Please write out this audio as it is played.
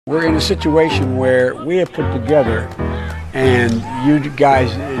We're in a situation where we have put together, and you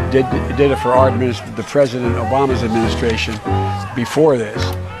guys did it for our the President Obama's administration before this.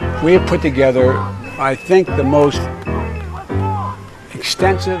 We have put together, I think, the most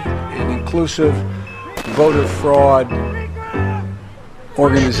extensive and inclusive voter fraud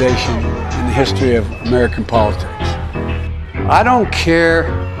organization in the history of American politics. I don't care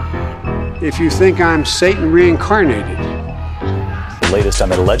if you think I'm Satan reincarnated. Latest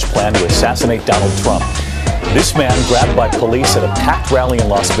on an alleged plan to assassinate Donald Trump. This man grabbed by police at a packed rally in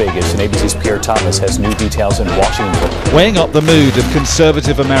Las Vegas, and ABC's Pierre Thomas has new details in Washington. Weighing up the mood of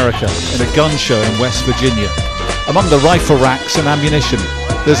conservative America in a gun show in West Virginia. Among the rifle racks and ammunition,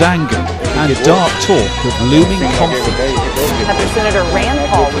 there's anger and dark talk of looming conflict. After Senator Rand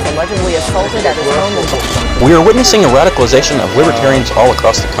Paul was allegedly assaulted at his home in Boston. We are witnessing a radicalization of libertarians all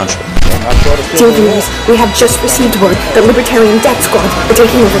across the country. Dear viewers, we have just received word that Libertarian Death Squad are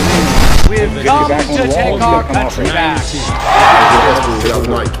taking over the land. We've come to take our country back.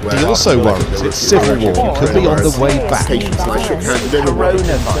 He also worries its civil war could be on the way back.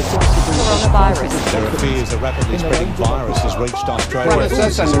 Coronavirus. There are fears a rapidly spreading virus has reached Australia.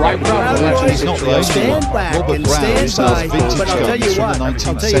 He's not the only one. Robert Brown sells vintage guns from the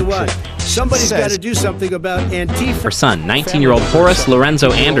 19th century. Somebody's got to do something about Antifa. Her son, 19-year-old Horace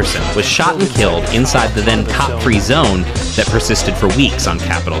Lorenzo Anderson, was shot and killed inside the then cop-free zone that persisted for weeks on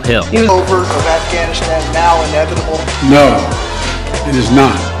Capitol Hill. Over of Afghanistan now inevitable? No, it is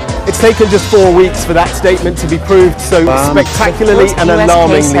not. It's taken just 4 weeks for that statement to be proved so spectacularly and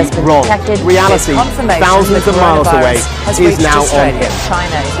alarmingly wrong. Reality, thousands of miles away, is now on here.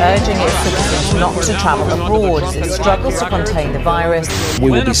 China is urging its citizens not to travel abroad as it struggles to contain the virus. We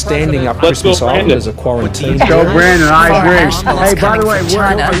will be standing up Christmas Island as a quarantine. Go Brandon, I agree. Hey, by the way,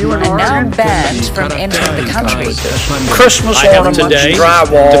 China are now banned from entering the country. Christmas ornaments,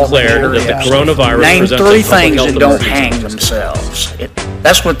 drywall. Declared that the coronavirus Name presents three a public things health that don't emergency. hang themselves.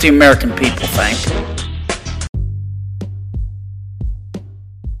 That's what the American people think.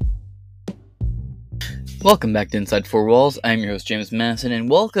 Welcome back to Inside 4 Walls. I'm your host, James Masson, and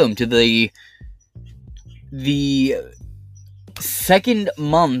welcome to the second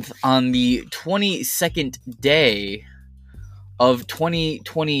month on the 22nd day of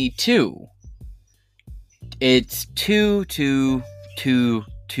 2022. It's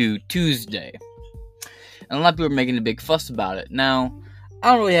Tuesday. And a lot of people are making a big fuss about it. Now, I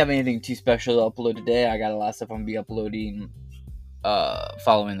don't really have anything too special to upload today. I got a lot of stuff I'm going to be uploading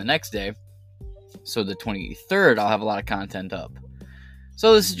following the next day. So the 23rd, I'll have a lot of content up.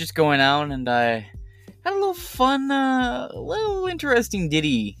 So this is just going out, and I had a little fun, little interesting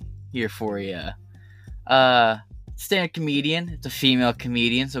ditty here for you. Stand-up comedian. It's a female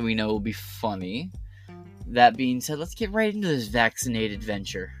comedian, so we know it will be funny. That being said, let's get right into this vaccinated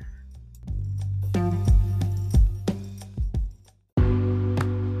venture.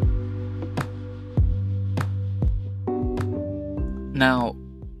 Now,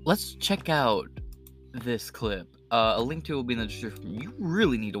 let's check out this clip. A link to it will be in the description. You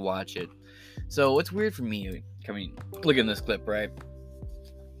really need to watch it. So, what's weird for me, look at this clip, right?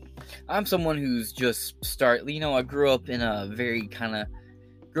 I'm someone who's just I grew up in a very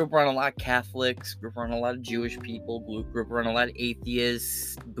grew up around a lot of Catholics, grew up around a lot of Jewish people, grew up around a lot of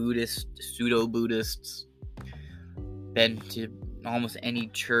atheists, Buddhists, pseudo-Buddhists. Been to almost any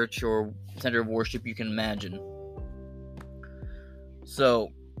church or center of worship you can imagine. So,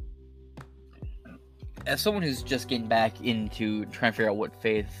 as someone who's just getting back into trying to figure out what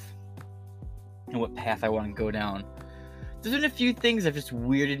faith and what path I want to go down, there's been a few things that have just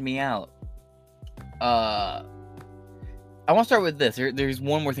weirded me out. I want to start with this. There's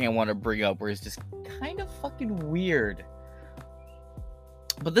one more thing I want to bring up where it's just kind of fucking weird.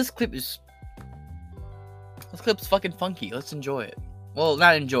 But this clip's fucking funky. Let's enjoy it. Well,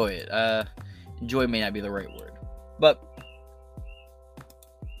 not enjoy it. Enjoy may not be the right word. But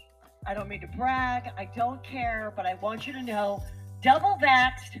I don't mean to brag, I don't care, but I want you to know, double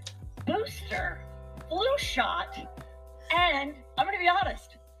vaxxed, booster, flu shot, and I'm going to be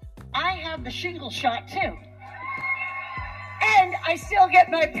honest, I have the shingle shot too. And I still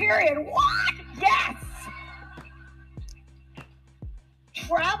get my period. What? Yes!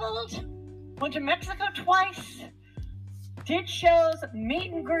 Traveled, went to Mexico twice, did shows,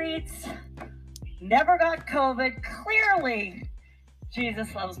 meet and greets, never got COVID, clearly.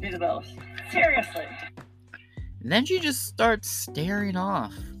 Jesus loves me the most. Seriously. And then she just starts staring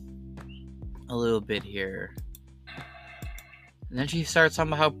off a little bit here. And then she starts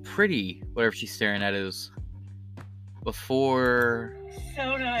talking about how pretty whatever she's staring at is. Before...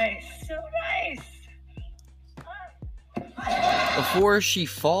 So nice. So nice. before she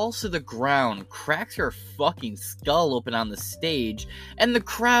falls to the ground, cracks her fucking skull open on the stage, and the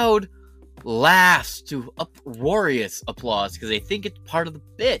crowd laughs to uproarious applause because they think it's part of the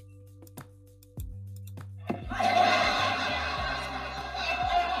bit.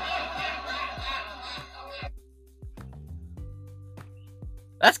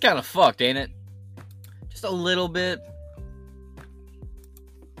 That's kind of fucked, ain't it? Just a little bit.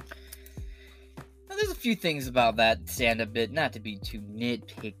 Now, there's a few things about that stand-up bit, not to be too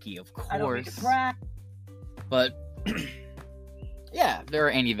nitpicky, of course. But, yeah, there are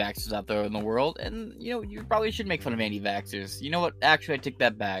anti-vaxxers out there in the world, and, you know, you probably should make fun of anti-vaxxers. You know what? Actually, I take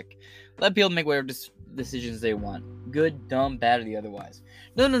that back. Let people make whatever decisions they want. Good, dumb, bad, or the otherwise.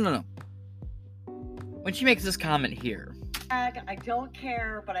 No. When she makes this comment here. I don't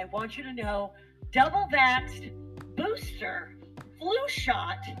care, but I want you to know, double vaxxed, booster, flu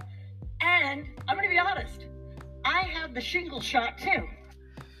shot, and I'm going to be honest, I have the shingle shot too.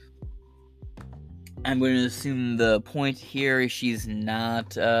 I'm going to assume the point here is she's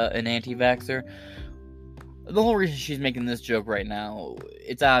not an anti-vaxxer. The whole reason she's making this joke right now,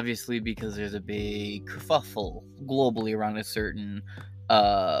 it's obviously because there's a big kerfuffle globally around a certain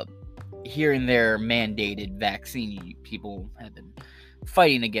here and there mandated vaccine people have been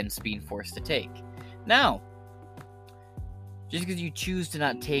fighting against being forced to take. Now, just because you choose to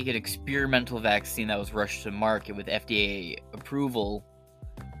not take an experimental vaccine that was rushed to market with FDA approval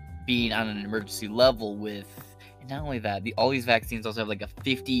being on an emergency level with, and not only that, all these vaccines also have like a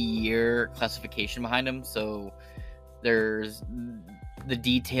 50-year classification behind them, so there's the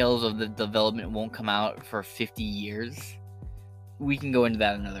details of the development won't come out for 50 years. We can go into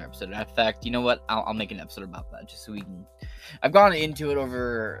that in another episode. In fact, you know what? I'll make an episode about that just so we can. I've gone into it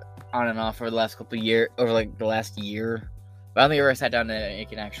on and off over the last couple of years, over like the last year. But I don't think I ever sat down to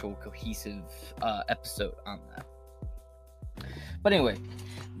make an actual cohesive episode on that. But anyway,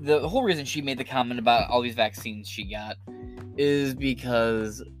 the whole reason she made the comment about all these vaccines she got is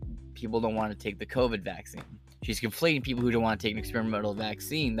because people don't want to take the COVID vaccine. She's conflating people who don't want to take an experimental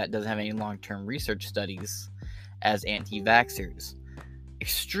vaccine that doesn't have any long-term research studies as anti-vaxxers.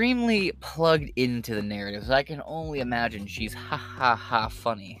 Extremely plugged into the narrative, so I can only imagine she's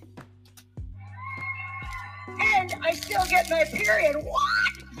funny. And I still get my period.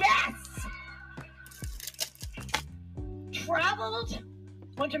 What? Yes! Traveled,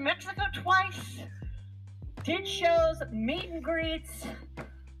 went to Mexico twice, did shows, meet and greets,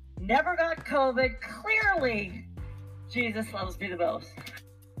 never got COVID. Clearly, Jesus loves me the most.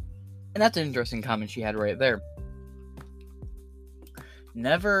 And that's an interesting comment she had right there.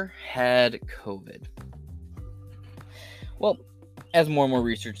 Never had COVID. Well, as more and more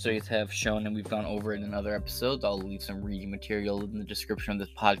research studies have shown, and we've gone over it in other episodes, I'll leave some reading material in the description of this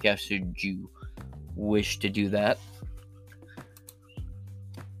podcast should you wish to do that.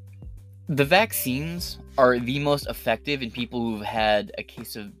 The vaccines are the most effective in people who've had a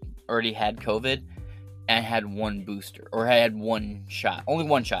case of already had COVID and had one booster, or had one shot. Only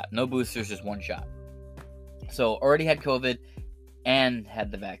one shot. No boosters, just one shot. So, already had COVID and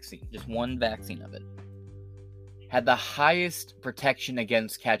had the vaccine. Just one vaccine of it. Had the highest protection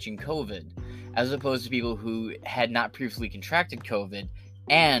against catching COVID, as opposed to people who had not previously contracted COVID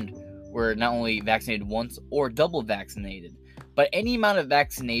and were not only vaccinated once or double vaccinated. But any amount of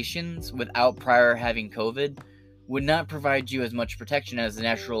vaccinations without prior having COVID would not provide you as much protection as the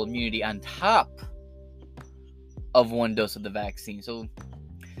natural immunity on top of one dose of the vaccine. So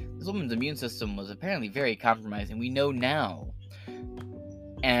this woman's immune system was apparently very compromised, and we know now.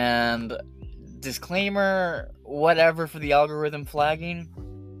 And disclaimer, whatever for the algorithm flagging,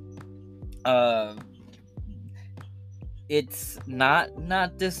 it's not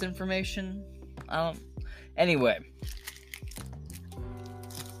disinformation. Anyway,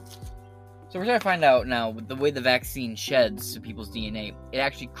 so we're trying to find out now, with the way the vaccine sheds to people's DNA, it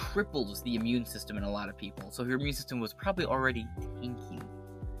actually cripples the immune system in a lot of people. So your immune system was probably already tanking.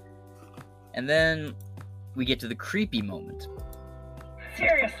 And then we get to the creepy moment.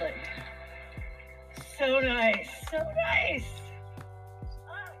 Seriously. So nice. So nice.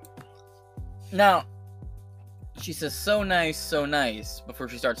 Now, she says so nice, before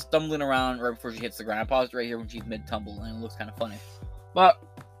she starts stumbling around right before she hits the ground. I paused right here when she's mid-tumble, and it looks kind of funny. But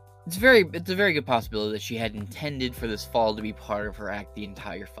it's a very good possibility that she had intended for this fall to be part of her act the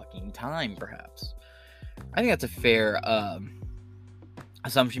entire fucking time, perhaps. I think that's a fair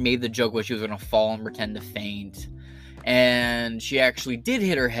assumption. She made the joke where she was going to fall and pretend to faint, and she actually did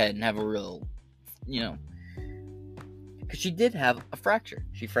hit her head and have a real, because she did have a fracture.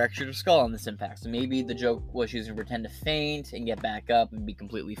 She fractured her skull on this impact, so maybe the joke was she was going to pretend to faint and get back up and be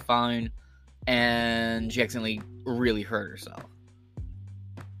completely fine. and she accidentally really hurt herself.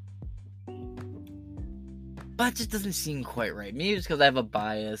 But it just doesn't seem quite right. Maybe it's because I have a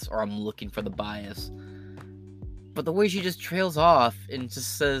bias, or I'm looking for the bias. But the way she just trails off and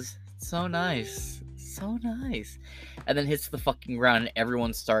just says, so nice, so nice, and then hits the fucking ground and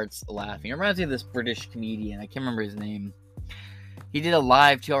everyone starts laughing. It reminds me of this British comedian. I can't remember his name. He did a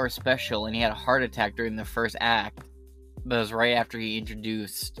live 2-hour special and he had a heart attack during the first act. But it was right after he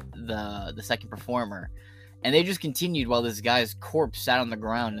introduced the second performer. And they just continued while this guy's corpse sat on the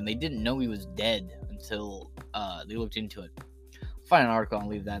ground, and they didn't know he was dead until they looked into it. I'll find an article and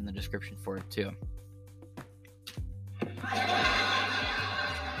leave that in the description for it too.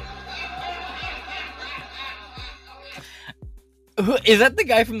 Is that the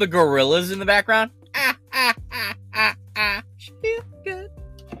guy from the Gorillas in the background? She feels good.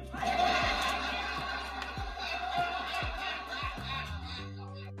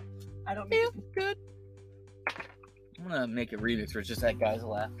 I don't feel good. I'm gonna make a remix where it's just that guy's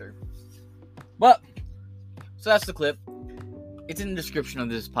laughter. But so that's the clip. It's in the description of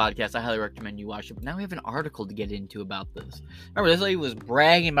this podcast. I highly recommend you watch it. But now we have an article to get into about this. Remember, this lady was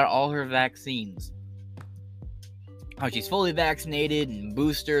bragging about all her vaccines. How she's fully vaccinated and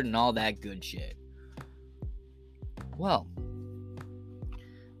boosted and all that good shit. Well,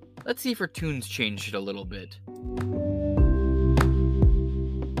 let's see if her tune's changed a little bit.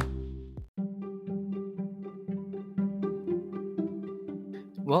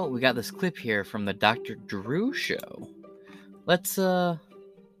 Well, we got this clip here from the Dr. Drew show. Let's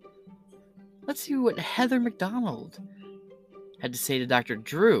see what Heather McDonald had to say to Dr.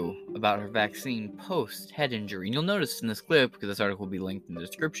 Drew about her vaccine post-head injury. And you'll notice in this clip, because this article will be linked in the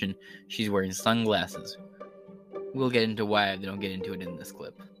description, she's wearing sunglasses. We'll get into why they don't get into it in this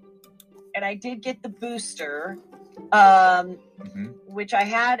clip. And I did get the booster, which I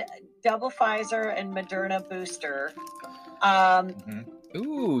had double Pfizer and Moderna booster.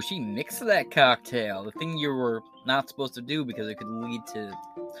 Ooh, she mixed that cocktail. The thing you were not supposed to do because it could lead to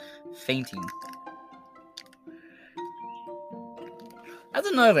fainting. That's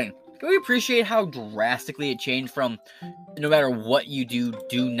another thing. Do we appreciate how drastically it changed from no matter what you do,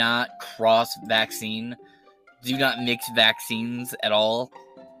 do not cross vaccine, do not mix vaccines at all?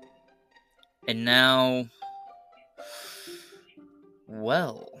 And now,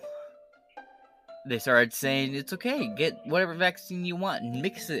 well, they started saying it's okay, get whatever vaccine you want and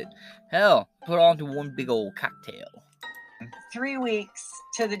mix it. Hell, put it onto one big old cocktail. 3 weeks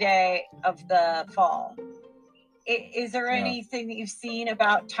to the day of the fall. Is there anything that you've seen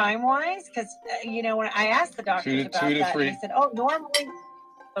about time-wise? Because, when I asked the doctors about that, he said, normally...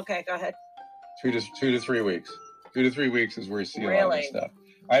 Okay, go ahead. 2 to 3 weeks. 2 to 3 weeks is where you see a lot of this stuff.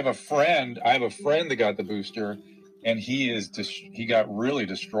 I have a friend that got the booster, and he got really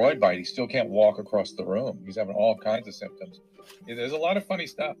destroyed by it. He still can't walk across the room. He's having all kinds of symptoms. There's a lot of funny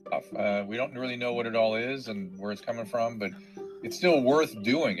stuff. We don't really know what it all is and where it's coming from, but it's still worth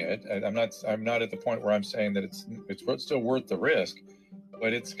doing it. I'm not at the point where I'm saying that it's still worth the risk,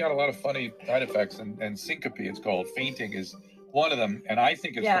 but it's got a lot of funny side effects, and syncope, it's called. Fainting is one of them, and I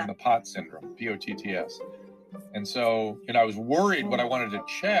think it's from the POTS syndrome, POTTS. And so, I was worried. What I wanted to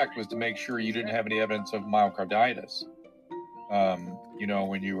check was to make sure you didn't have any evidence of myocarditis.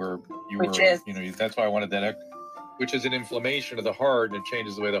 When you were, that's why I wanted that, which is an inflammation of the heart, and it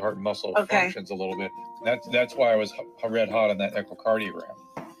changes the way the heart muscle functions a little bit. That's why I was red hot on that echocardiogram.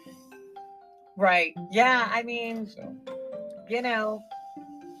 Right. Yeah. I mean,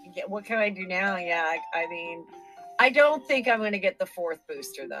 what can I do now? Yeah. I mean, I don't think I'm going to get the 4th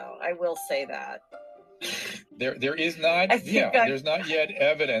booster, though. I will say that. There is not. There's not yet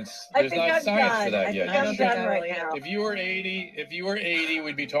evidence. There's not science for that yet. I'm done right now. If you were 80,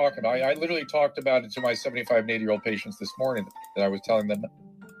 we'd be talking about it. I literally talked about it to my 75 and 80-year-old patients this morning. That I was telling them,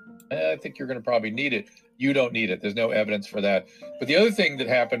 I think you're going to probably need it. You don't need it. There's no evidence for that. But the other thing that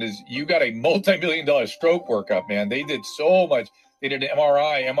happened is you got a multi-million-dollar stroke workup, man. They did so much. They did an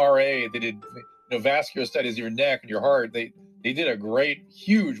MRI, MRA. They did vascular studies of your neck and your heart. They did a great,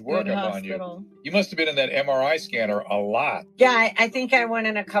 huge workup on you. You must have been in that MRI scanner a lot. Yeah, I think I went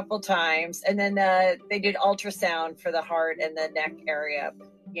in a couple times. And then they did ultrasound for the heart and the neck area.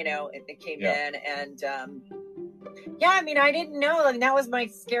 It came in. And, I mean, I didn't know. And that was my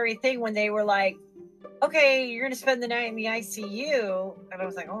scary thing when they were like, okay, you're going to spend the night in the ICU. And I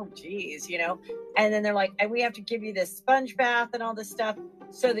was like, oh, geez, And then they're like, and we have to give you this sponge bath and all this stuff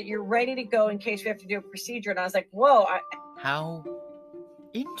so that you're ready to go in case we have to do a procedure. And I was like, whoa. How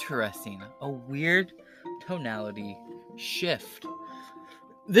interesting. A weird tonality shift.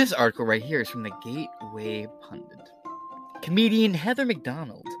 This article right here is from the Gateway Pundit. Comedian Heather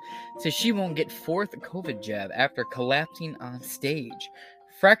McDonald says she won't get fourth COVID jab after collapsing on stage,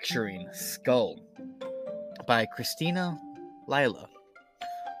 fracturing skull. By Christina Lila.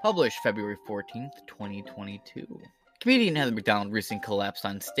 Published February 14th, 2022. Comedian Heather McDonald recently collapsed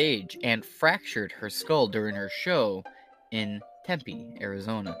on stage and fractured her skull during her show in Tempe,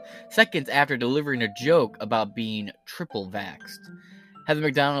 Arizona, seconds after delivering a joke about being triple vaxxed. Heather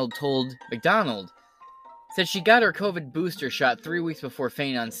McDonald said she got her COVID booster shot 3 weeks before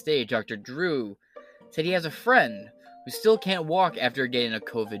fainting on stage. Dr. Drew said he has a friend who still can't walk after getting a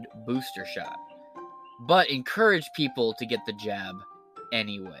COVID booster shot, but encouraged people to get the jab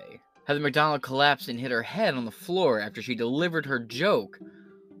anyway. Heather McDonald collapsed and hit her head on the floor after she delivered her joke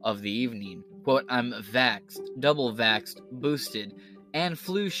of the evening. Quote, I'm vaxxed, double vaxxed, boosted, and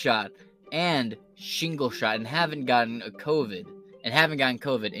flu shot, and shingle shot, and haven't gotten COVID,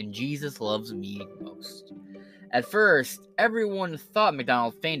 and Jesus loves me most. At first, everyone thought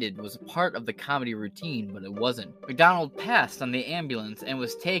McDonald fainted was a part of the comedy routine, but it wasn't. McDonald passed on the ambulance and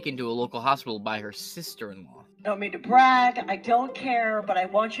was taken to a local hospital by her sister-in-law. I don't mean to brag, I don't care, but I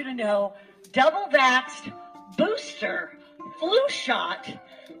want you to know, double vaxxed, booster, flu shot,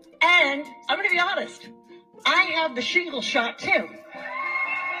 and I'm going to be honest, I have the shingle shot too.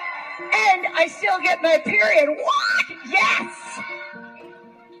 And I still get my period. What? Yes!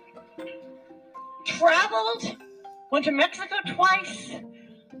 Traveled, went to Mexico twice,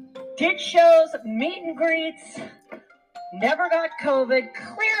 did shows, meet and greets, never got COVID.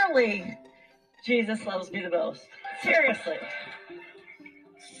 Clearly, Jesus loves me the most. Seriously.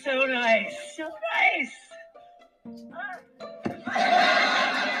 So nice. So nice.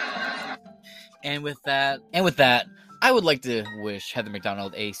 And with that, I would like to wish Heather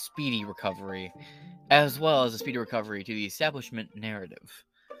McDonald a speedy recovery, as well as a speedy recovery to the establishment narrative.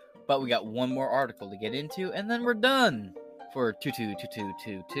 But we got one more article to get into, and then we're done for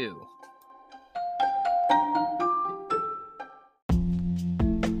 222222.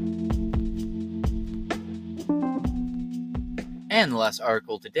 And the last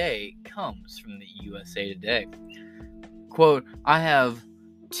article today comes from the USA Today. Quote, I have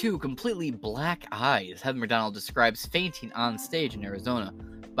two completely black eyes, Heather McDonald describes fainting on stage in Arizona,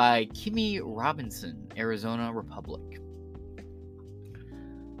 by Kimmy Robinson, Arizona Republic.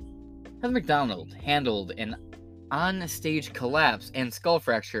 Heather McDonald handled an on-stage collapse and skull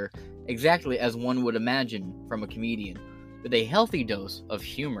fracture exactly as one would imagine from a comedian, with a healthy dose of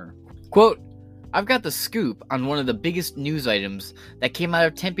humor. Quote, I've got the scoop on one of the biggest news items that came out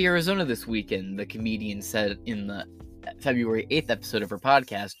of Tempe, Arizona this weekend, the comedian said in the February 8th episode of her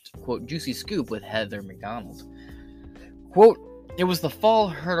podcast, quote, Juicy Scoop with Heather McDonald. Quote, it was the fall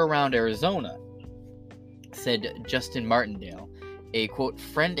heard around Arizona, said Justin Martindale, a, quote,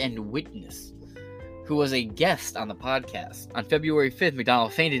 friend and witness, who was a guest on the podcast. On February 5th,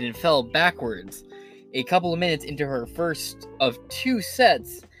 McDonald fainted and fell backwards a couple of minutes into her first of two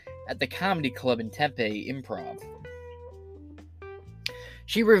sets at the Comedy Club in Tempe Improv.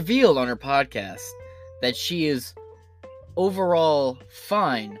 She revealed on her podcast that she is overall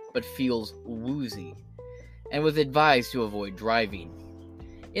fine but feels woozy and was advised to avoid driving.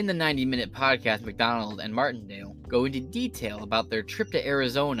 In the 90-minute podcast, McDonald and Martindale go into detail about their trip to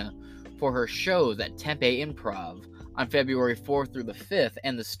Arizona for her shows at Tempe Improv on February 4th through the 5th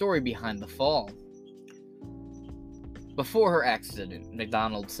and the story behind the fall. Before her accident,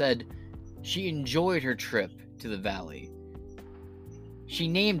 McDonald said she enjoyed her trip to the valley. She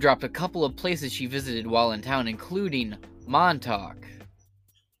name-dropped a couple of places she visited while in town, including Montauk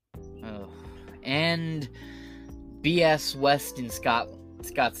and BS West in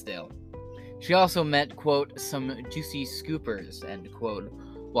Scottsdale. She also met, quote, some juicy scoopers, end quote,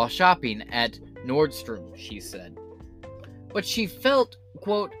 while shopping at Nordstrom, she said. But she felt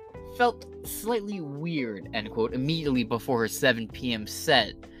slightly weird, end quote, immediately before her 7 p.m.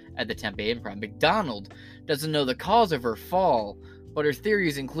 set at the Tempe Improv. McDonald doesn't know the cause of her fall, but her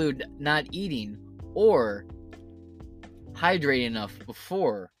theories include not eating or hydrating enough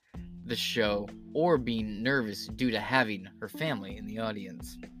before the show or being nervous due to having her family in the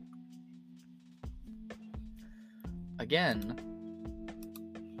audience. Again,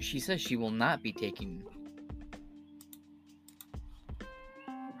 she says she will not be taking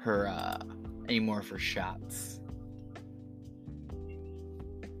her any more of her shots.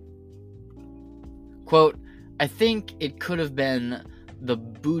 Quote, I think it could have been the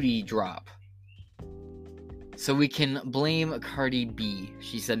booty drop, so we can blame Cardi B,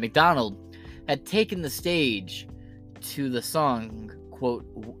 she said. McDonald had taken the stage to the song, quote,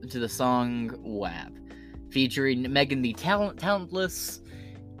 to the song WAP, featuring Megan the Talentless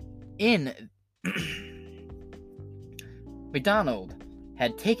in... McDonald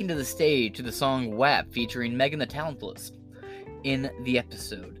had taken to the stage to the song WAP featuring Megan the Talentless. In the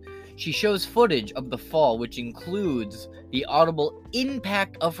episode, she shows footage of the fall, which includes the audible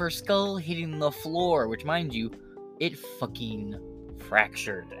impact of her skull hitting the floor, which, mind you, it fucking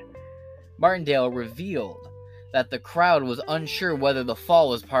fractured. Martindale revealed that the crowd was unsure whether the fall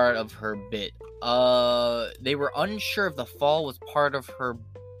was part of her bit. They were unsure if the fall was part of her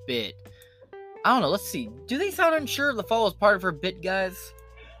bit. I don't know, let's see. Do they sound unsure if the fall was part of her bit, guys?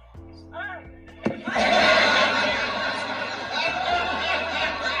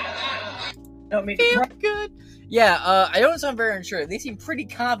 Feel good. Yeah, I don't sound very unsure. They seem pretty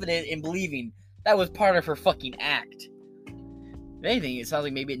confident in believing that was part of her fucking act. If anything, it sounds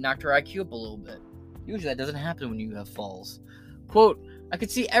like maybe it knocked her IQ up a little bit. Usually that doesn't happen when you have falls. Quote, I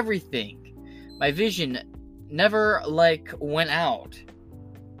could see everything. My vision never, went out.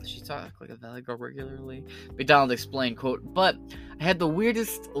 Does she talk like a valley girl regularly? McDonald explained, quote, but I had the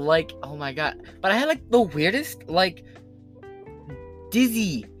weirdest, oh my god. But I had, the weirdest,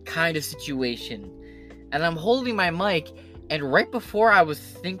 dizzy kind of situation. And I'm holding my mic, and right before I was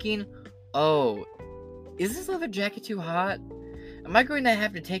thinking, oh, is this leather jacket too hot? Am I going to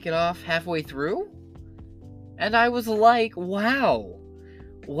have to take it off halfway through? And I was like, wow,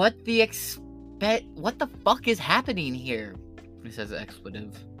 what the fuck is happening here? He says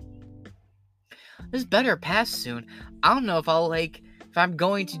expletive. This better pass soon. I don't know if if I'm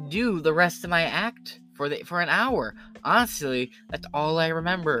going to do the rest of my act for an hour. Honestly, that's all I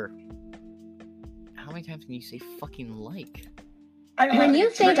remember. How many times can you say fucking like? When you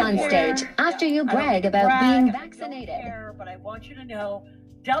faint on stage after you brag about being vaccinated. I don't care, but I want you to know,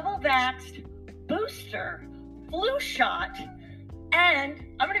 double vaxxed, booster, flu shot, and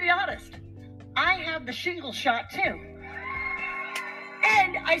I'm going to be honest, I have the shingle shot too.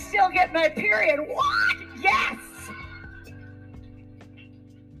 And I still get my period. What? Yes!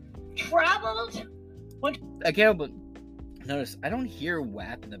 Traveled? I can't but notice, I don't hear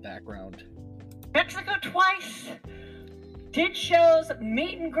WAP in the background. Mexico twice. Did shows,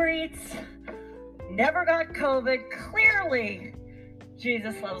 meet and greets. Never got COVID. Clearly,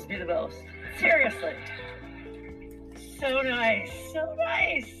 Jesus loves me the most. Seriously. So nice. So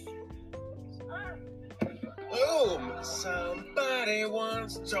nice. Boom! Somebody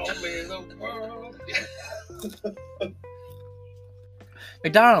once told me the world.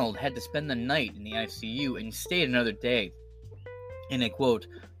 McDonald had to spend the night in the ICU and stayed another day in a, quote,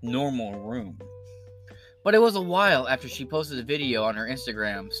 normal room. But it was a while after she posted a video on her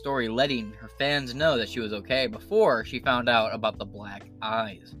Instagram story letting her fans know that she was okay before she found out about the black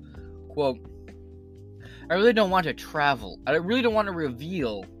eyes. Quote, I really don't want to travel. I really don't want to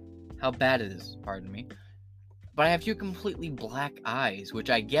reveal how bad it is, pardon me. But I have two completely black eyes, which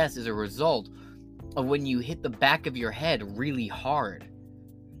I guess is a result of when you hit the back of your head really hard.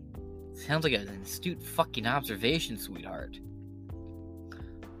 Sounds like an astute fucking observation, sweetheart.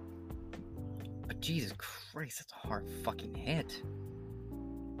 But Jesus Christ, that's a hard fucking hit.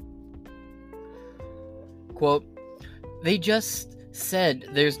 Quote, they just said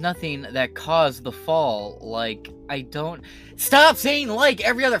there's nothing that caused the fall, I don't... Stop saying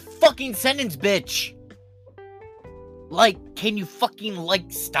every other fucking sentence, bitch! Can you fucking,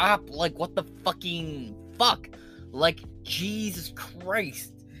 stop? What the fucking fuck? Jesus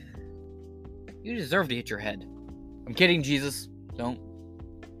Christ. You deserve to hit your head. I'm kidding, Jesus. Don't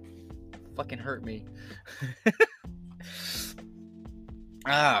fucking hurt me.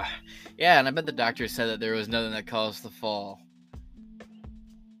 Yeah, and I bet the doctor said that there was nothing that caused the fall.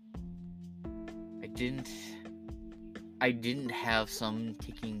 I didn't have some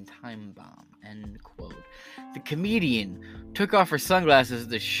ticking time bomb, end quote. The comedian took off her sunglasses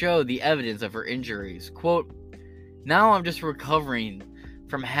to show the evidence of her injuries. Quote, now I'm just recovering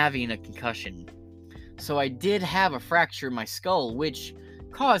from having a concussion. So I did have a fracture in my skull, which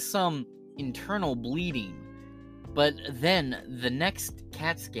caused some internal bleeding. But then the next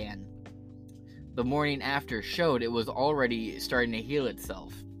CAT scan the morning after showed it was already starting to heal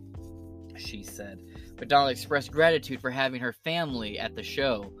itself, she said. McDonald expressed gratitude for having her family at the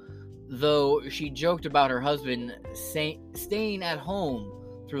show, though she joked about her husband staying at home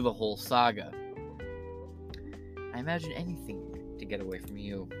through the whole saga. I imagine anything to get away from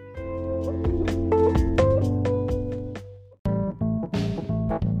you.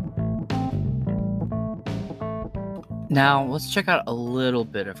 Now, let's check out a little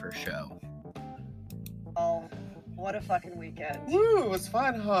bit of her show. Oh, what a fucking weekend. Woo, it was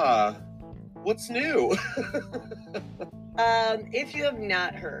fun, huh? What's new? If you have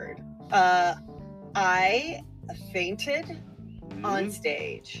not heard, I fainted on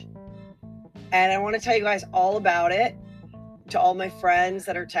stage. And I want to tell you guys all about it. to all my friends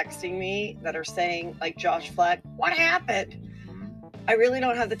that are texting me that are saying, like Josh Fleck, what happened? I really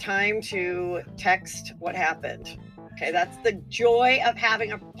don't have the time to text what happened. Okay, that's the joy of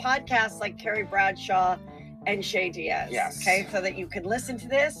having a podcast like Carrie Bradshaw and Shay Diaz. Yes. Okay, so that you can listen to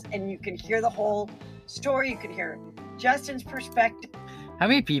this and you can hear the whole story. You can hear Justin's perspective. How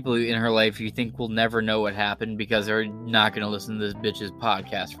many people in her life you think will never know what happened because they're not going to listen to this bitch's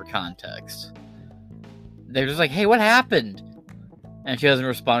podcast for context? They're just like, hey, what happened? And she doesn't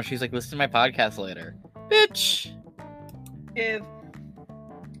respond. She's like, listen to my podcast later. Bitch!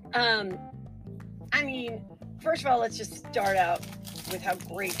 I mean, first of all, let's just start out with how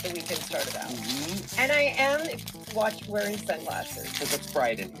great the weekend started out. And I am wearing sunglasses. Because it's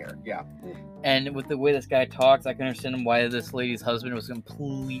bright in here, yeah. And with the way this guy talks, I can understand why this lady's husband was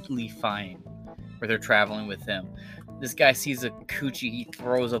completely fine with her traveling with him. This guy sees a coochie, he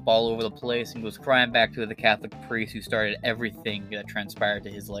throws up all over the place and goes crying back to the Catholic priest who started everything that transpired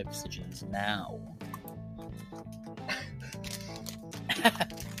to his life decisions now.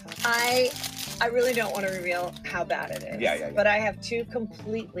 I really don't want to reveal how bad it is. Yeah. But I have two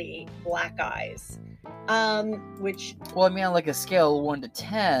completely black eyes. Which... Well, I mean, on like a scale of 1 to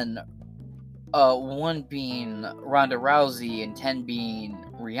 10, 1 being Ronda Rousey and 10 being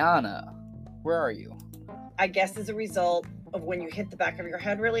Rihanna. Where are you? I guess as a result of when you hit the back of your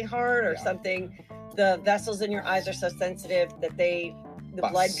head really hard or something, the vessels in your eyes are so sensitive that the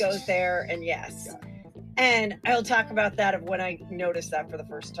blood goes there, and yes. Yeah. And I'll talk about that of when I noticed that for the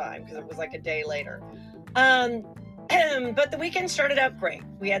first time, because it was like a day later. But the weekend started out great.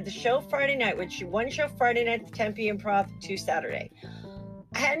 We had the show Friday night, which one show Friday night at the Tempe Improv, 2 Saturday.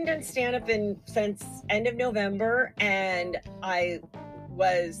 I hadn't done stand-up since end of November, and I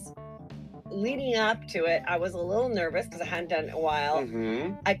was leading up to it. I was a little nervous because I hadn't done it in a while.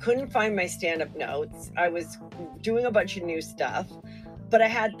 I couldn't find my stand-up notes. I was doing a bunch of new stuff, but I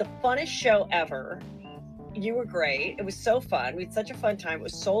had the funnest show ever. You were great. It was so fun. We had such a fun time. It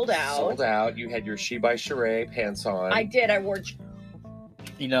was sold out. Sold out. You had your She by Sheree pants on. I did. I wore...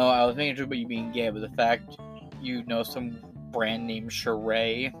 You know, I was making a joke about you being gay, but the fact you know some brand name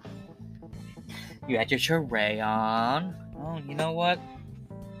Sheree. You had your Sheree on. Oh, you know what?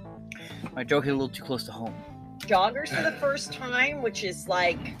 My joke hit a little too close to home. Joggers for the first time, which is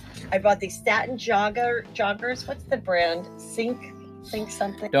like... I bought these satin joggers. What's the brand? Think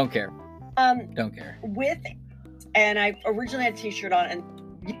something. Don't care. Don't care. And I originally had a t-shirt on, and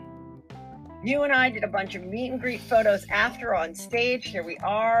you and I did a bunch of meet and greet photos after on stage. Here we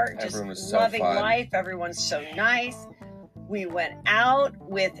are, just loving life. Everyone's so nice. We went out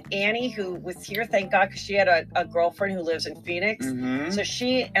with Annie, who was here, thank God, because she had a girlfriend who lives in Phoenix. So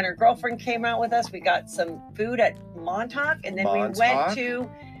she and her girlfriend came out with us. We got some food at Montauk, and then we went to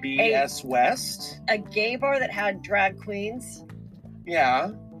BS West, a gay bar that had drag queens.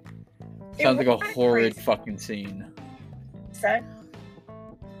 Yeah. Sounds like a horrid fucking scene. Said?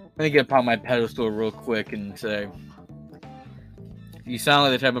 Let me get upon my pedestal real quick and say, you sound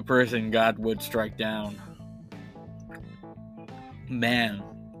like the type of person God would strike down. Man.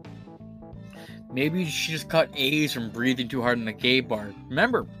 Maybe you should just cut A's from breathing too hard in a gay bar.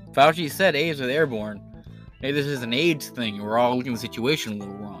 Remember, Fauci said A's are airborne. Maybe this is an AIDS thing and we're all looking at the situation a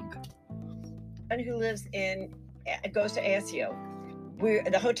little wrong. And who goes to ASU.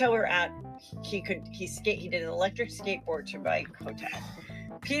 The hotel we were at, he did an electric skateboard to bike hotel.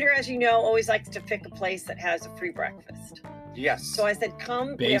 Peter, as you know, always likes to pick a place that has a free breakfast. Yes. So I said,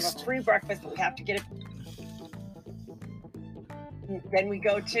 come, we have a free breakfast, but we have to get it. Then we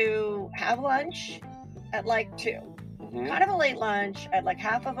go to have lunch at like 2. Kind of a late lunch at like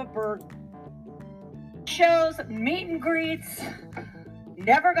half of a burger. Shows, meet and greets,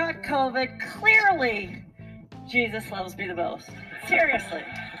 never got COVID. Clearly, Jesus loves me the most. Seriously.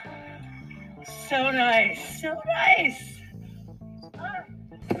 So nice. So nice.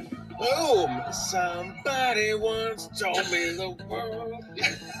 Boom! Somebody once told me the world.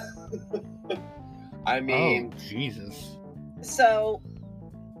 I mean... Oh, Jesus. So,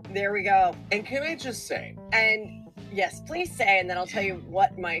 there we go. And can I just say... And, yes, please say, and then I'll tell you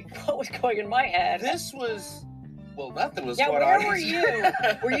what was going in my head. This was... Well, nothing was going on. Yeah, where were you?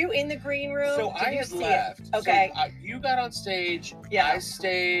 Were you in the green room? So I had left. Okay. So, you got on stage. Yeah. I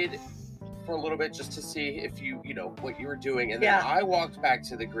stayed for a little bit just to see if you know, what you were doing. And then I walked back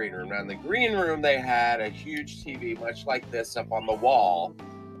to the green room. Now, in the green room, they had a huge TV, much like this, up on the wall.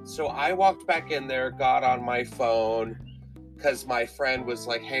 So I walked back in there, got on my phone, because my friend was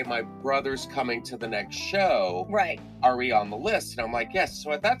like, hey, my brother's coming to the next show. Right. Are we on the list? And I'm like, yes.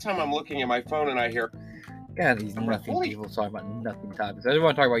 So at that time, I'm looking at my phone, and I hear... God, these nothing people talking about nothing topics. I just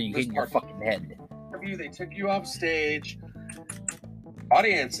want to talk about you hitting your fucking head. They took you off stage.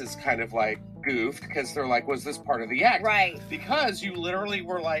 audience is kind of like goofed because they're like, was this part of the act? Right. Because you literally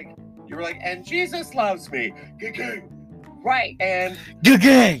were like, and Jesus loves me. Right. And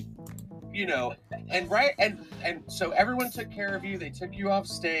Gay. You know, and so everyone took care of you. They took you off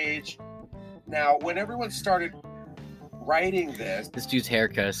stage. Now, when everyone started writing this dude's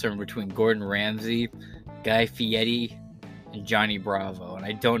haircut is somewhere between Gordon Ramsay, Guy Fieri, and Johnny Bravo, and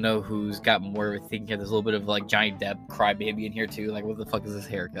I don't know who's got more of a thing here. There's a little bit of like Johnny Depp crybaby in here too. Like, what the fuck is this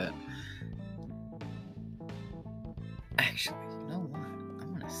haircut? Actually, you know what?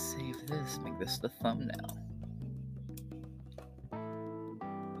 I'm gonna save this, make this the thumbnail.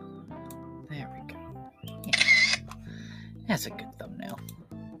 There we go. Yeah. That's a good thumbnail.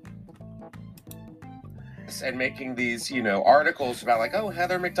 And making these, you know, articles about like, oh,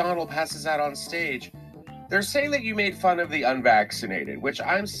 Heather McDonald passes out on stage. They're saying that you made fun of the unvaccinated, which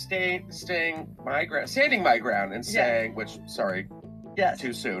I'm standing my ground and saying, which, sorry,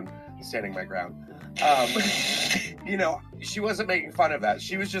 too soon, standing my ground. You know, she wasn't making fun of that.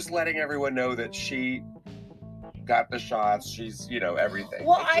 She was just letting everyone know that she got the shots. She's, you know, everything.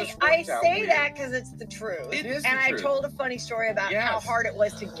 Well, I say that because it's the truth. It is the truth. truth. I told a funny story about how hard it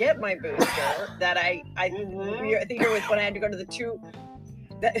was to get my booster. That I think it was when I had to go to the two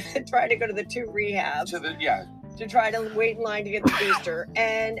rehabs. To try to wait in line to get the booster.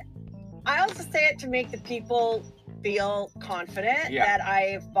 And I also say it to make the people feel confident that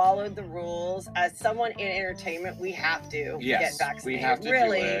I followed the rules. As someone in entertainment, we have to get vaccinated. We have to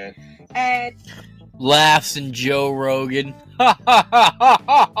really. do it. And Laughs and Joe Rogan.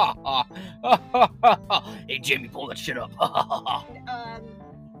 Hey Jimmy, pull that shit up. But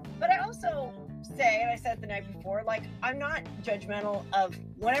I also say, and I said the night before, like, I'm not judgmental of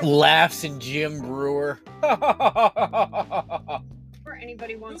whatever. Laughs and Jim Brewer. Whatever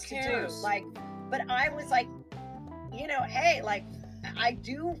anybody wants to do. Like, but I was like, you know, hey, like, I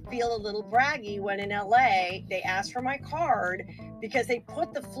do feel a little braggy when in LA they asked for my card because they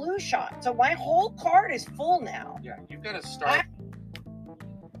put the flu shot. So my whole card is full now. Yeah, you've got to start.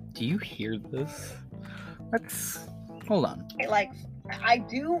 Do you hear this? Hold on. Like, I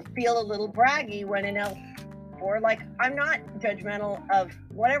do feel a little braggy when in LA. Or like, I'm not judgmental of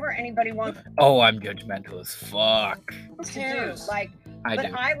whatever anybody wants. Oh, I'm judgmental as fuck. To do. Like,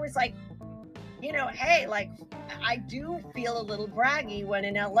 I was like, you know, hey, like, I do feel a little braggy when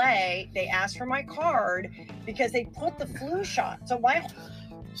in LA they asked for my card because they put the flu shot.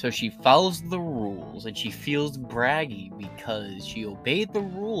 So she follows the rules and she feels braggy because she obeyed the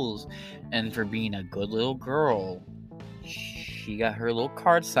rules, and for being a good little girl, she got her little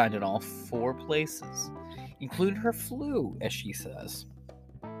card signed in all 4 places, including her flu, as she says.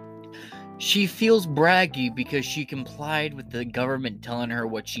 She feels braggy because she complied with the government telling her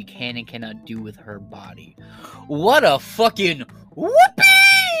what she can and cannot do with her body. What a fucking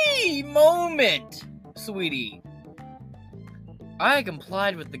whoopee moment, sweetie. I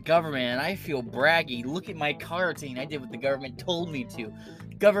complied with the government and I feel braggy. Look at my card saying I did what the government told me to.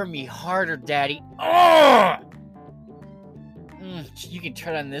 Govern me harder, daddy. You can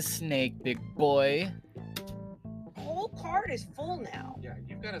turn on this snake, big boy. Whole card is full now. Yeah,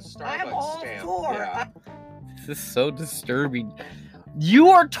 you've got a Starbucks I'm all stamp. 4. Yeah. This is so disturbing. You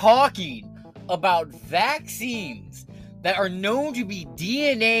are talking about vaccines that are known to be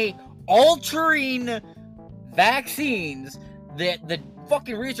DNA altering vaccines that the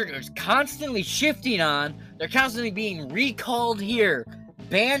fucking researchers are constantly shifting on. They're constantly being recalled here,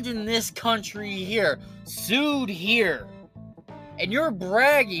 banned in this country here, sued here. And you're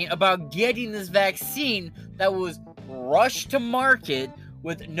bragging about getting this vaccine that was rushed to market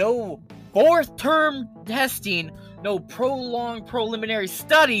with no 4th-term testing, no prolonged preliminary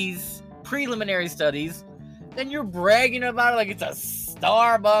studies, then you're bragging about it like it's a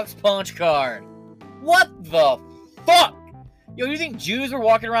Starbucks punch card. What the fuck? Yo, you think Jews were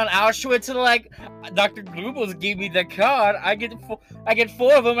walking around Auschwitz and like, Dr. Goebbels gave me the card, I get 4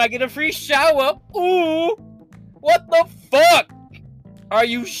 of them, I get a free shower. Ooh, what the fuck? Are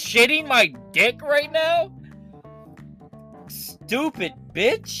you shitting my dick right now? Stupid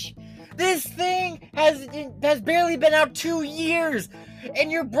bitch. This thing has barely been out 2 years, and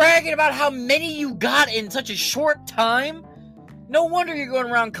you're bragging about how many you got in such a short time? No wonder you're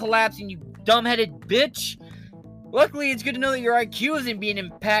going around collapsing, you dumbheaded bitch. Luckily, it's good to know that your IQ isn't being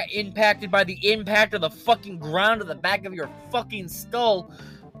impacted by the impact of the fucking ground to the back of your fucking skull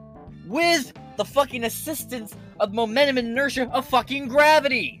with the fucking assistance of momentum and inertia of fucking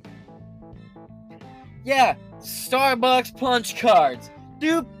gravity. Yeah, Starbucks punch cards.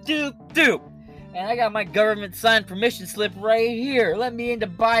 Doop, doop, doop. And I got my government signed permission slip right here. Let me in to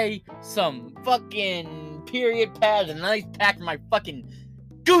buy some fucking period pads and a nice pack of my fucking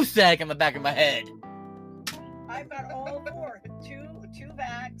goose egg on the back of my head. I've got all four. Two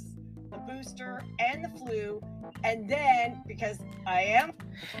vax, the booster, and the flu. And then, because I am...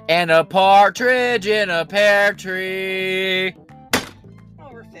 And a partridge in a pear tree.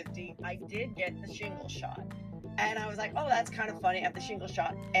 Over 50, I did get the shingle shot. And I was like, oh, that's kind of funny. I have the shingle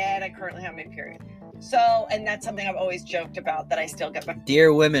shot. And I currently have my period. So, and that's something I've always joked about, that I still get my...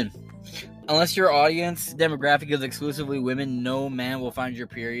 Dear women, unless your audience demographic is exclusively women, no man will find your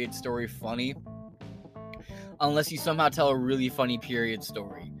period story funny. Unless you somehow tell a really funny period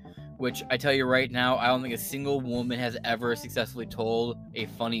story. Which, I tell you right now, I don't think a single woman has ever successfully told a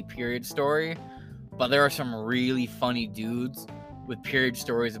funny period story. But there are some really funny dudes with period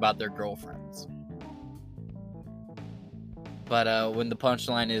stories about their girlfriends. But when the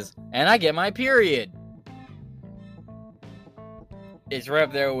punchline is, and I get my period, it's right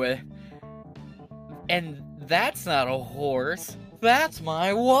up there with, and that's not a horse, that's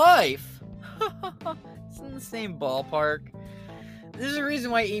my wife. It's in the same ballpark. There's a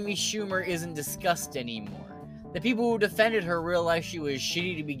reason why Amy Schumer isn't discussed anymore. The people who defended her realized she was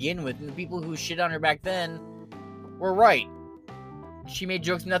shitty to begin with, and the people who shit on her back then were right. She made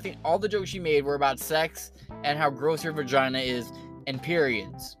jokes, all the jokes she made were about sex and how gross her vagina is and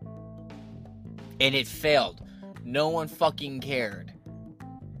periods. And it failed. No one fucking cared.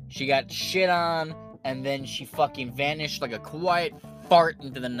 She got shit on, and then she fucking vanished like a quiet fart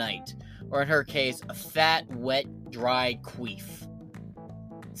into the night. Or in her case, a fat, wet, dry queef.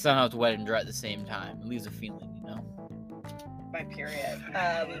 Somehow it's wet and dry at the same time. It leaves a feeling, you know? My period.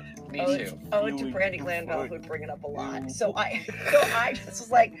 Me too. To Brandy Glanville, who would bring it up a lot. So I just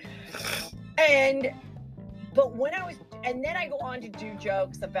was like, but when I was, and then I go on to do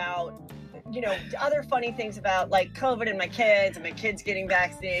jokes about, you know, other funny things about like COVID and my kids getting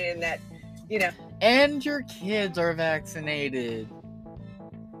vaccinated, and that, you know. And your kids are vaccinated.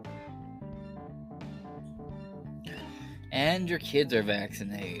 And your kids are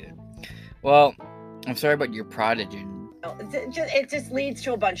vaccinated. Well, I'm sorry about your prodigy. It just leads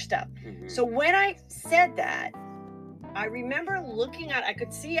to a bunch of stuff. Mm-hmm. So when I said that, I remember looking at, I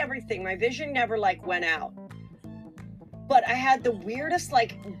could see everything. My vision never like went out. But I had the weirdest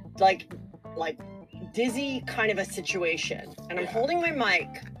like dizzy kind of a situation. And I'm holding my mic.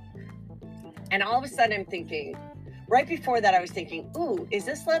 And all of a sudden I'm thinking, right before that, I was thinking, ooh, is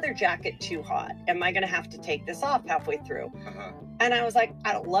this leather jacket too hot? Am I going to have to take this off halfway through? Uh-huh. And I was like,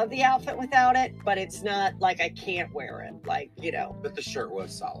 I don't love the outfit without it, but it's not like I can't wear it. Like, you know. But the shirt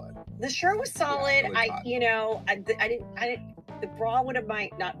was solid. The shirt was solid. Yeah, I didn't, the bra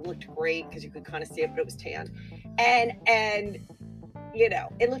might not looked great because you could kind of see it, but it was tan. And, you know,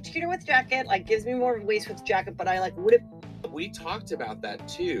 it looked cuter with jacket, like gives me more waist with jacket, but I like would have. We talked about that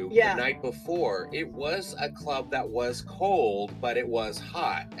too the night before. It was a club that was cold, but it was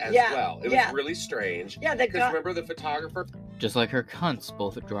hot as well. It was really strange. Yeah, because remember the photographer? Just like her cunts,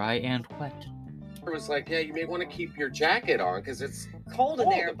 both dry and wet. It was like, yeah, you may want to keep your jacket on because it's cold in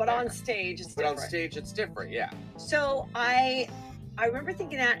there, but on stage it's different. But on stage it's different, yeah. So I remember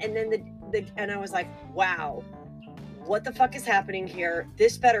thinking that, and then and I was like, wow, what the fuck is happening here?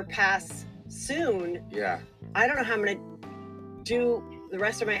 This better pass soon. Yeah. I don't know how I'm gonna do the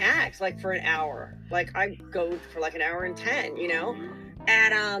rest of my acts like for an hour. Like I go for like an hour and 10, you know?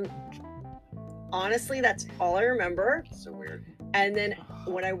 And honestly, that's all I remember. So weird. And then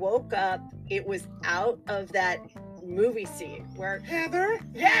when I woke up, it was out of that movie scene where Heather.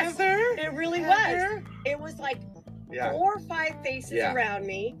 Yes, Heather, it really Heather. was. It was like 4 or 5 faces around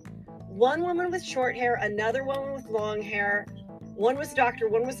me. One woman with short hair, another woman with long hair. One was a doctor,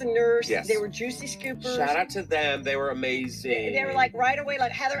 one was a nurse. Yes. They were juicy scoopers. Shout out to them. They were amazing. They were like right away,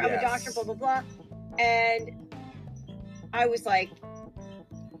 like, Heather, I'm a doctor, blah, blah, blah. And I was like,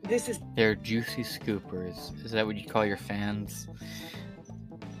 this is... They're juicy scoopers. Is that what you call your fans?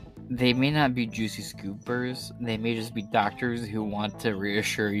 They may not be juicy scoopers. They may just be doctors who want to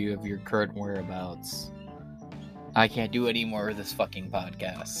reassure you of your current whereabouts. I can't do any more of this fucking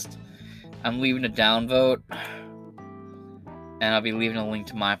podcast. I'm leaving a downvote. And I'll be leaving a link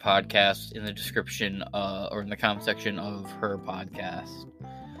to my podcast in the description or in the comment section of her podcast.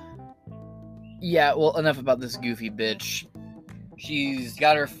 Yeah, well, enough about this goofy bitch. She's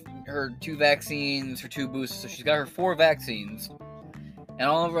got her 2 vaccines, her 2 boosters, so she's got her 4 vaccines. And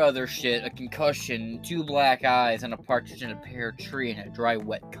all of her other shit, a concussion, 2 black eyes, and a partridge in a pear tree, and a dry,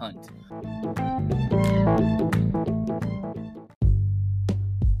 wet cunt.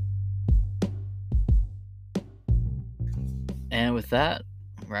 And with that,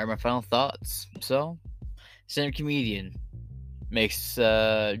 right, my final thoughts. So, stand-up comedian makes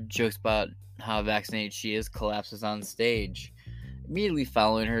jokes about how vaccinated she is, collapses on stage, immediately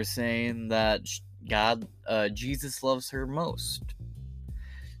following her saying that Jesus loves her most.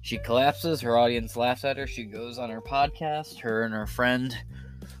 She collapses, her audience laughs at her, she goes on her podcast, her and her friend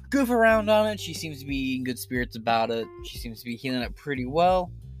goof around on it, she seems to be in good spirits about it, she seems to be healing it pretty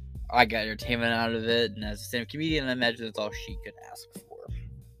well. I got entertainment out of it, and as a stand-up comedian, I imagine that's all she could ask for.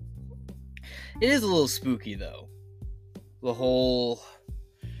 It is a little spooky, though. The whole...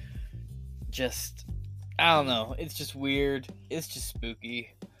 just... I don't know. It's just weird. It's just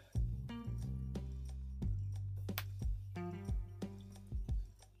spooky.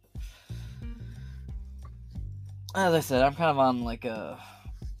 As I said, I'm kind of on like a...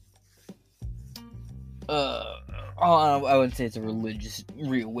 I wouldn't say it's a religious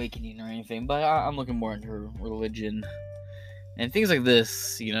reawakening or anything, but I'm looking more into religion. And things like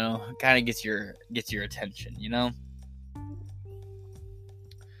this, you know, kind of gets your attention, you know?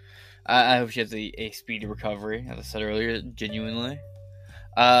 I hope she has a speedy recovery, as I said earlier, genuinely.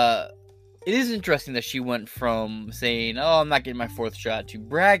 It is interesting that she went from saying, oh, I'm not getting my 4th shot, to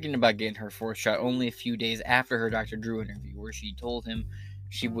bragging about getting her 4th shot only a few days after her Dr. Drew interview, where she told him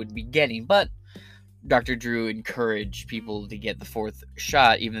she would be getting. But Dr. Drew encouraged people to get the 4th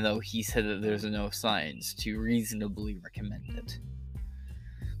shot, even though he said that there's no science to reasonably recommend it.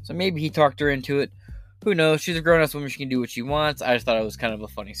 So maybe he talked her into it. Who knows? She's a grown-ass woman. She can do what she wants. I just thought it was kind of a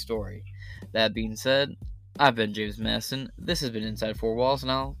funny story. That being said, I've been James Madison. This has been Inside 4 Walls,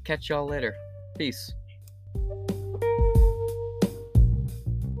 and I'll catch y'all later. Peace.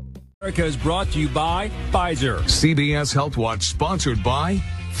 America is brought to you by Pfizer. CBS Health Watch sponsored by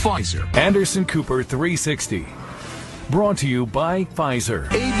Pfizer. Anderson Cooper 360. Brought to you by Pfizer.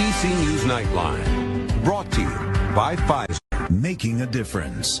 ABC News Nightline. Brought to you by Pfizer. Making a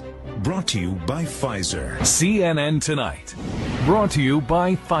difference. Brought to you by Pfizer. CNN Tonight. Brought to you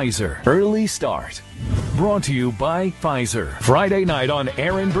by Pfizer. Early Start. Brought to you by Pfizer. Friday night on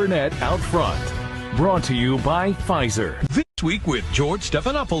Aaron Burnett Out Front. Brought to you by Pfizer. This Week with George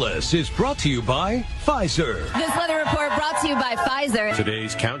Stephanopoulos is brought to you by Pfizer. This weather report brought to you by Pfizer.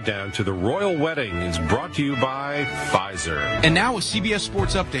 Today's countdown to the royal wedding is brought to you by Pfizer. And now a CBS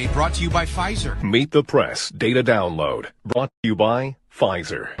Sports Update brought to you by Pfizer. Meet the Press Data Download brought to you by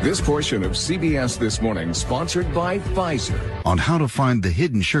Pfizer. This portion of CBS This Morning sponsored by Pfizer. On how to find the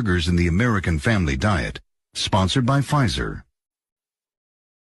hidden sugars in the American family diet, sponsored by Pfizer.